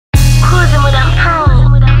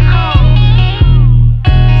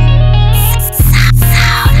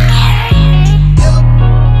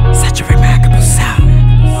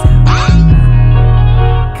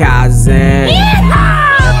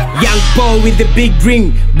with the big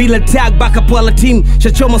dream, bila tag back up all the team.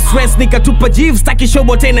 Shachoma stress nikatupa jiv, staki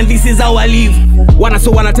shobo tena, and this is how I live.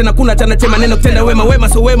 Wana tena kuna chana tema neno kutenda wema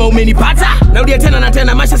so wema umenipata. Narudia tena na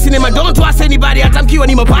tena maisha cinema, don't trust anybody hata mkiwa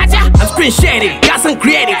ni mapata. I'm screen shading, got some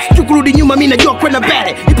creative. Chukurudi nyuma mimi najua kwenda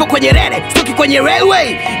mbele. Nipo kwenye rede, stoki kwenye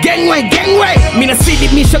railway. Gangway mimi na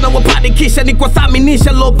sidimisha na wapadikisha, ni kwa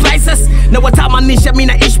thaminisha low prices na watamanisha. Mimi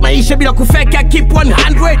naishi maisha bila kufake, I keep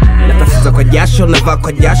 100. Natafuta kwa jasho, navaa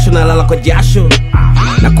kwa jasho, nalala kwa jasho,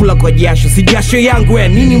 nakula kwa jasho, si jasho yangu ya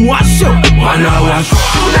nini mwasho. Wanawashwa,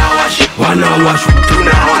 tunawasha, wanawashwa,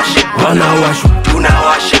 tunawasha, wanawashwa,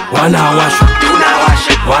 tunawasha, wanawashwa,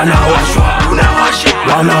 tunawasha, wanawashwa, tunawasha,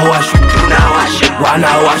 wanawashwa, tunawasha,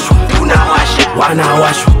 wanawashwa, tunawasha,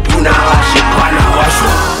 wanawashwa, tunawasha,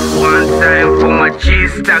 wanawashwa. One time for my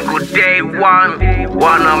G's, tango day one.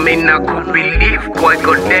 Wanna me not could believe, boy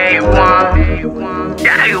go day one.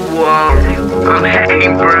 Day one, I'm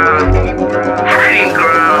heading brown, heading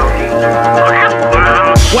ground.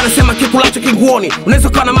 Wanasema kikulacho kinguoni, unaweza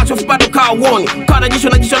kuwa na macho bado kaa uoni, kaa na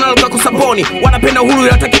jisho nalo kako saboni. Wanapenda uhuru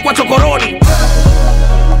ila hataki kuwa chokoroni.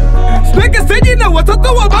 Speke stage na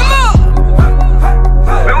watoto wa mama.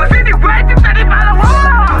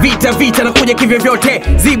 Vita na kuja kivyo vyote,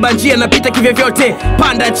 ziba njia na pita kivyo vyote.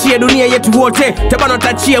 Panda achia dunia yetu wote, tabano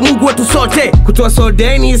tachia Mungu wetu sote. Kutoa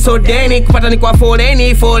sodeni, kupata ni kwa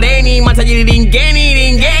foleni. Matajiri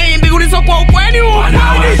lingeni, mbinguni so kwa ukweni.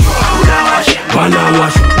 Wanawashwa,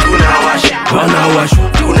 wanawashwa, tunawasha, wanawashwa,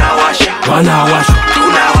 tunawasha, wanawashwa,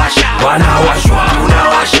 tunawasha, wanawashwa,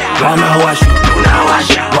 tunawasha, wanawashwa,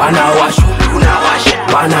 tunawasha, wanawashwa, tunawasha,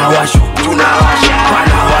 wanawashwa, tunawasha,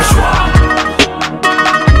 wanawashwa.